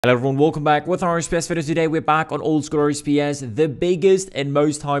Hello everyone, welcome back with our RSPS video. Today we're back on Oldschool RSPS, the biggest and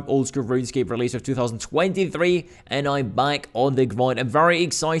most hyped Oldschool RuneScape release of 2023, and I'm back on the grind. I'm very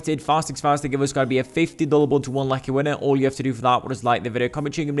excited. Fast to give us gotta be a $50 bond to one lucky winner. All you have to do for that is like the video,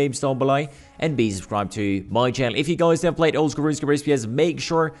 comment your names down below, and be subscribed to my channel. If you guys have played Oldschool RuneScape RSPS, make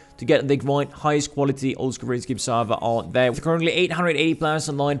sure to get on the grind. Highest quality Oldschool RuneScape server out there. With currently 880 players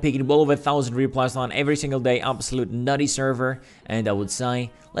online, picking well over 1,000 real players online every single day. Absolute nutty server, and I would say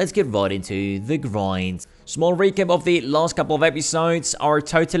let's get right into the grind. Small recap of the last couple of episodes. Our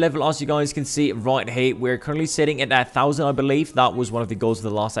total level, as you guys can see right here, we're currently sitting at 1,000, I believe. That was one of the goals of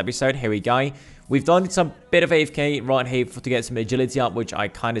the last episode. Here we go. We've done some bit of AFK right here to get some agility up, which I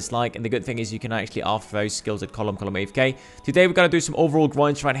kind of like. And the good thing is you can actually after those skills at column AFK. Today we're going to do some overall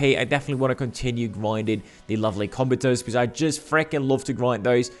grinds right here. I definitely want to continue grinding the lovely combitors because I just freaking love to grind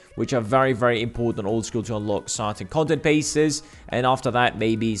those, which are very important on Old School to unlock certain content pieces. And after that,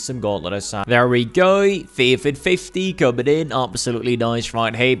 maybe some gauntlet. There we go. Thief at 50 coming in. Absolutely nice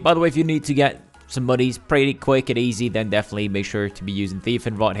right here. By the way, if you need to get some monies pretty quick and easy, then definitely make sure to be using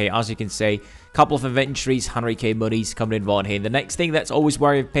Thiefing right here. As you can see, couple of inventories, 100k monies coming in right here. The next thing that's always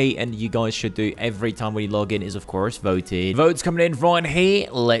worth pay, and you guys should do every time when you log in, is of course voting. Votes coming in right here.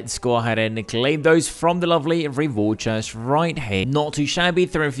 Let's go ahead and claim those from the lovely reward chest right here. Not too shabby,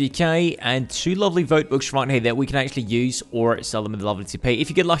 350k, and two lovely vote books right here that we can actually use or sell them in the lovely to pay. If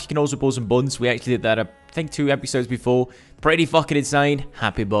you get lucky, you can also pull some buns. We actually did that I think 2 episodes before. Pretty fucking insane.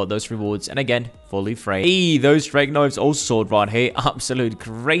 Happy about those rewards. And again, fully free. Hey, those strike knives also sold right here. Absolute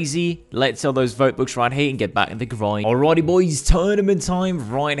crazy. Let's sell those vote books right here and get back in the grind. Alrighty, boys. Tournament time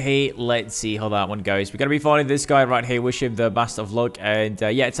right here. Let's see how that one goes. We're going to be fighting this guy right here. Wish him the best of luck. And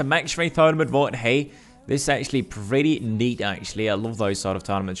yeah, it's a max rate tournament right here. This is actually pretty neat, actually. I love those sort of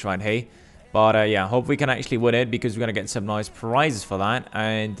tournaments right here. But yeah, hope we can actually win it because we're going to get some nice prizes for that.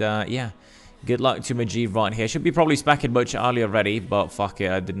 And yeah. Good luck to Majid right here. Should be probably specking much earlier already, but fuck it,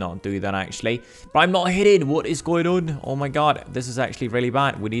 I did not do that actually. But I'm not hitting. What is going on? Oh my god, this is actually really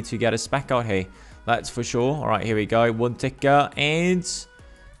bad. We need to get a spec out here. That's for sure. All right, here we go. One ticker and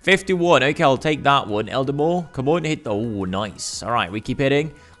 51. Okay, I'll take that one. Eldamore, come on, hit. Oh, nice. All right, we keep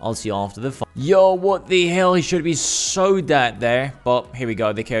hitting. I'll see you after the fight. Yo, what the hell? He should be so dead there. But here we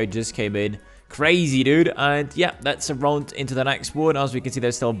go. The KO just came in. Crazy, dude. And yeah, that's a round into the next one. As we can see,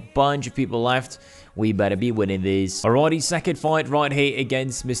 there's still a bunch of people left. We better be winning this. Alrighty, second fight right here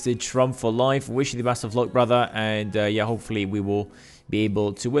against Mr. Trump for life. Wish you the best of luck, brother. And yeah, hopefully we will be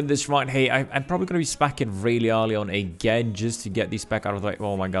able to win this right here. I'm probably going to be specking really early on again just to get the spec out of the way.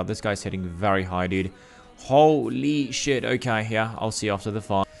 Oh my god, this guy's hitting very high, dude. Holy shit. Okay, yeah, I'll see you after the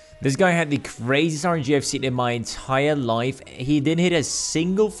fight. This guy had the craziest RNG I've seen in my entire life. He didn't hit a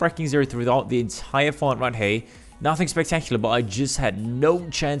single freaking zero throughout the entire fight right here. Nothing spectacular, but I just had no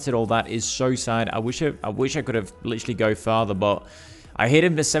chance at all. That is so sad. I wish I could have literally go further, but I hit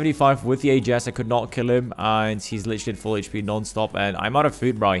him to 75 with the AGS. I could not kill him, and he's literally at full HP non-stop, and I'm out of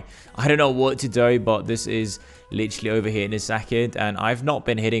food, bro. I don't know what to do, but this is literally over here in a second, and I've not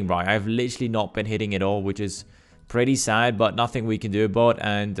been hitting, bro. I've literally not been hitting at all, which is pretty sad, but nothing we can do about.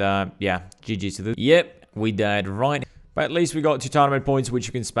 And yeah, GG to the... Yep, we died right. But at least we got 2 tournament points, which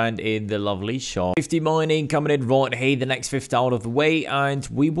you can spend in the lovely shop. 50 mining coming in right here, the next 50 out of the way. And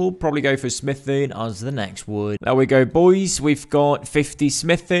we will probably go for smithing as the next one. There we go, boys. We've got 50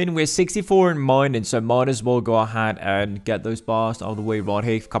 smithing. We're 64 in mining, so might as well go ahead and get those bars out of the way right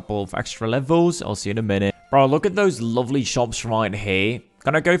here. A couple of extra levels. I'll see you in a minute. Bro, look at those lovely shops right here.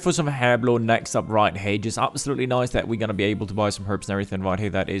 Gonna go for some Hairblow next up right here. Just absolutely nice that we're gonna be able to buy some herbs and everything right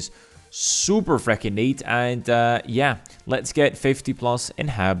here. That is super freaking neat. And yeah, let's get 50 plus in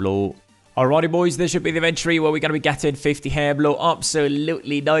Hairblow. Alrighty, boys, this should be the inventory where we're gonna be getting 50 Hairblow.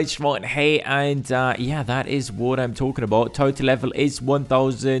 Absolutely nice right here. And yeah, that is what I'm talking about. Total level is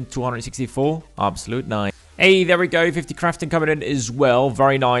 1,264. Absolute nice. Hey, there we go. 50 crafting coming in as well.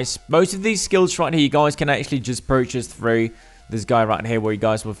 Very nice. Most of these skills right here, you guys can actually just purchase through this guy right here, where you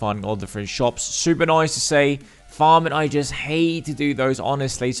guys will find all different shops. Super nice to say. Farming, I just hate to do those,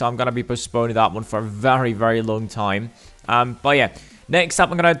 honestly. So I'm going to be postponing that one for a very long time. But yeah, next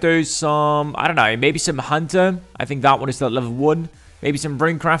up I'm going to do some, I don't know, maybe some hunter. I think that one is still at level 1. Maybe some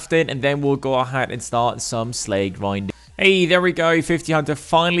rune crafting. And then we'll go ahead and start some slay grinding. Hey, there we go. 50 hunter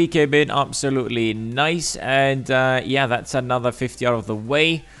finally came in. Absolutely nice. And yeah, that's another 50 out of the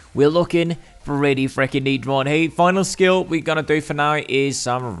way. We're looking pretty freaking neat right here. Final skill we're gonna do for now is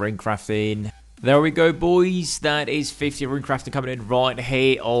some rune crafting. There we go, boys. That is 50 rune crafting coming in right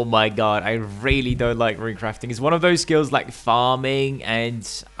here. Oh my god, I really don't like rune crafting. It's one of those skills like farming and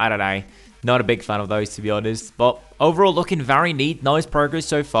I don't know, Not a big fan of those, to be honest. But overall, looking very neat. Nice progress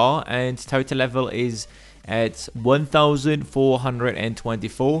so far. And total level is at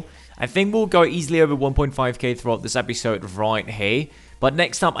 1,424. I think we'll go easily over 1.5k throughout this episode right here. But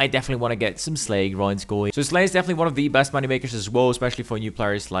next up, I definitely want to get some Slayer grinds going. So Slayer is definitely one of the best money makers as well, especially for new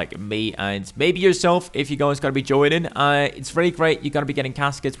players like me and maybe yourself if you guys going to be joining. It's really great. You're going to be getting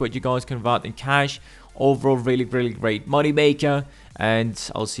caskets, which you guys convert in cash. Overall, really great money maker.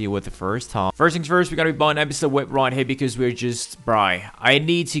 And I'll see you with the first half. First things first, we're going to be buying an episode whip right here because we're just, bro, I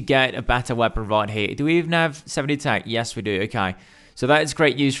need to get a better weapon right here. Do we even have 70 attack? Yes, we do. Okay. So that is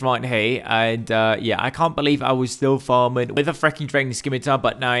great news right here. And yeah, I can't believe I was still farming with a freaking Dragon Scimitar,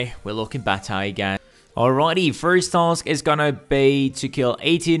 but now we're looking better again. Alrighty, first task is gonna be to kill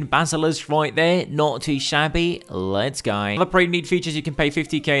 18 basilisks right there. Not too shabby. Let's go. Another pretty neat features, you can pay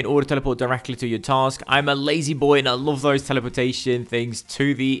 50k in order to teleport directly to your task. I'm a lazy boy and I love those teleportation things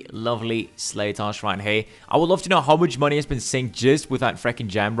to the lovely Slayer task right here. I would love to know how much money has been synced just with that freaking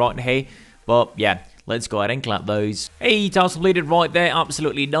gem right here. But yeah, let's go ahead and clap those. Hey, task completed right there.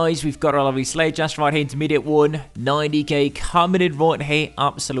 Absolutely nice. We've got our lovely Slayer chest right here. Intermediate one. 90k coming in right here.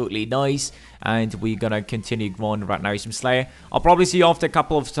 Absolutely nice. And we're going to continue grinding right now some Slayer. I'll probably see you after a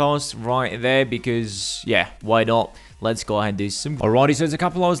couple of tasks right there because, yeah, why not? Let's go ahead and do some. Alrighty, so it's a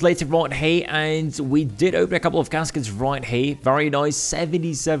couple hours later right here, and we did open a couple of caskets right here. Very nice.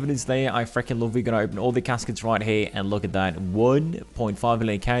 77 is there. I freaking love we're going to open all the caskets right here, and look at that. 1.5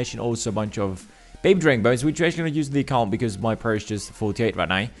 million cash and also a bunch of baby dragon bones, which we're actually going to use in the account because my prayer is just 48 right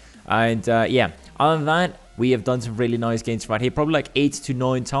now. And yeah, other than that, we have done some really nice gains right here. Probably like 8 to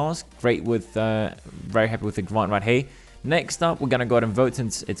 9 tasks. Great with, very happy with the grind right here. Next up, we're going to go ahead and vote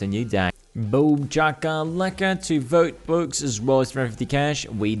since it's a new day. Boom chakalaka to vote books as well as 350 cash.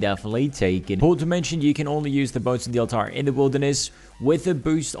 We definitely take it. Important to mention, you can only use the boats in the altar in the wilderness with a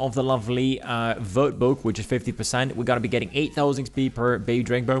boost of the lovely vote book, which is 50%. We're going to be getting 8,000 XP per baby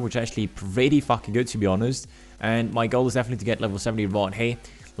dragon bone, which is actually pretty fucking good to be honest. And my goal is definitely to get level 70 right here.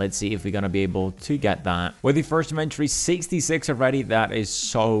 Let's see if we're going to be able to get that. With the first inventory, 66 already. That is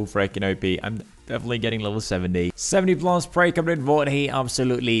so freaking OP. I'm definitely getting level 70. 70 plus prey coming in right here.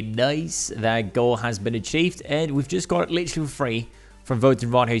 Absolutely nice. That goal has been achieved. And we've just got it literally for free from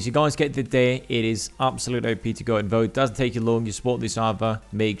voting right here. So you guys get it there. It is absolute OP to go and vote. Doesn't take you long. You support the server.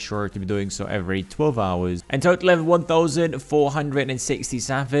 Make sure to be doing so every 12 hours. And total level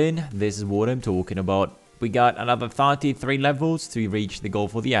 1,467. This is what I'm talking about. We got another 33 levels to reach the goal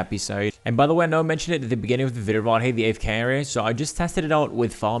for the episode. And by the way, I know I mentioned it at the beginning of the video right here, the AFK area. So I just tested it out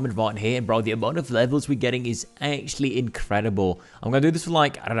with farming right here. And bro, the amount of levels we're getting is actually incredible. I'm going to do this for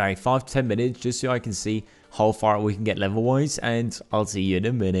like, I don't know, 5 to 10 minutes just so I can see how far we can get level-wise, and I'll see you in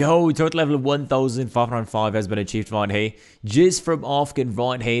a minute. Yo, total level 1,505 has been achieved right here. Just from Afghan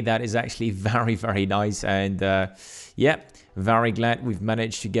right here, that is actually very nice, and yeah, very glad we've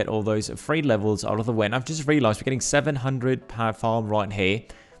managed to get all those free levels out of the way. And I've just realized we're getting 700 per farm right here.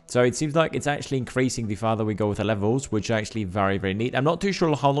 So it seems like it's actually increasing the farther we go with the levels, which is actually very neat. I'm not too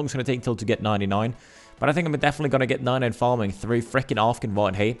sure how long it's going to take till to get 99. But I think I'm definitely going to get 99 farming through freaking Afghan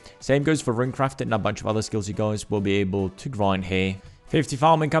right here. Same goes for runecrafting and a bunch of other skills you guys will be able to grind here. 50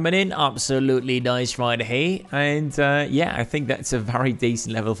 farming coming in. Absolutely nice right here. And yeah, I think that's a very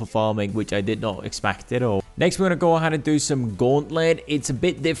decent level for farming, which I did not expect at all. Next, we're going to go ahead and do some gauntlet. It's a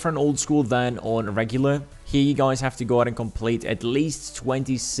bit different old school than on regular. Here, you guys have to go ahead and complete at least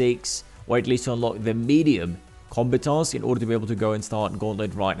 26, or at least to unlock the medium combat task in order to be able to go and start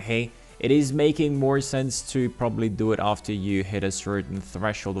gauntlet right here. It is making more sense to probably do it after you hit a certain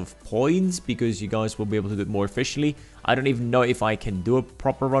threshold of points, because you guys will be able to do it more efficiently. I don't even know if I can do a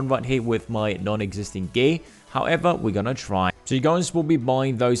proper run right here with my non-existing gear. However, we're gonna try. So you guys will be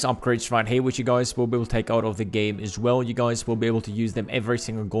buying those upgrades right here, which you guys will be able to take out of the game as well. You guys will be able to use them every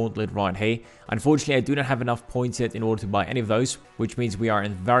single gauntlet right here. Unfortunately, I do not have enough points yet in order to buy any of those, which means we are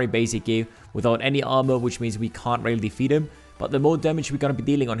in very basic gear without any armor, which means we can't really defeat him. But the more damage we're going to be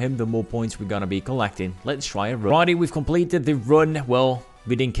dealing on him, the more points we're going to be collecting. Let's try a run. Righty, we've completed the run. Well,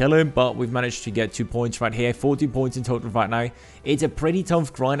 we didn't kill him, but we've managed to get 2 points right here. 14 points in total right now. It's a pretty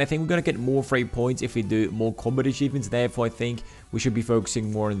tough grind. I think we're going to get more free points if we do more combat achievements. Therefore, I think we should be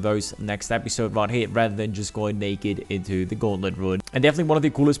focusing more on those next episode right here, rather than just going naked into the gauntlet run. And definitely one of the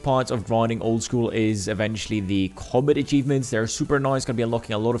coolest parts of grinding old school is eventually the combat achievements. They're super nice. Going to be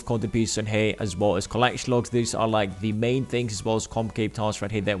unlocking a lot of content pieces in here, as well as collection logs. These are like the main things, as well as comp cape tasks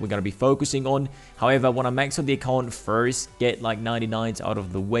right here that we're going to be focusing on. However, when I max out the account first, get like 99s out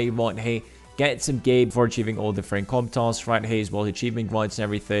of the way right here, get some gear before achieving all different comp tasks right here, as well as achievement grinds and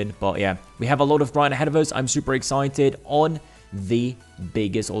everything. But yeah, we have a lot of grind ahead of us. I'm super excited on the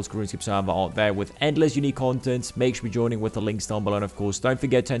biggest old school RuneScape server out there with endless unique content. Make sure you're joining with the links down below. And of course, don't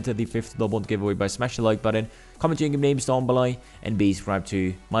forget to enter the 50 double giveaway by smashing the like button, comment your names down below, and be subscribed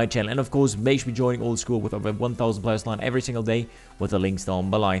to my channel. And of course, make sure you're joining Old School with over 1,000 players online every single day with the links down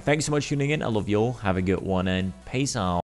below. Thank you so much for tuning in. I love you all. Have a good one and peace out.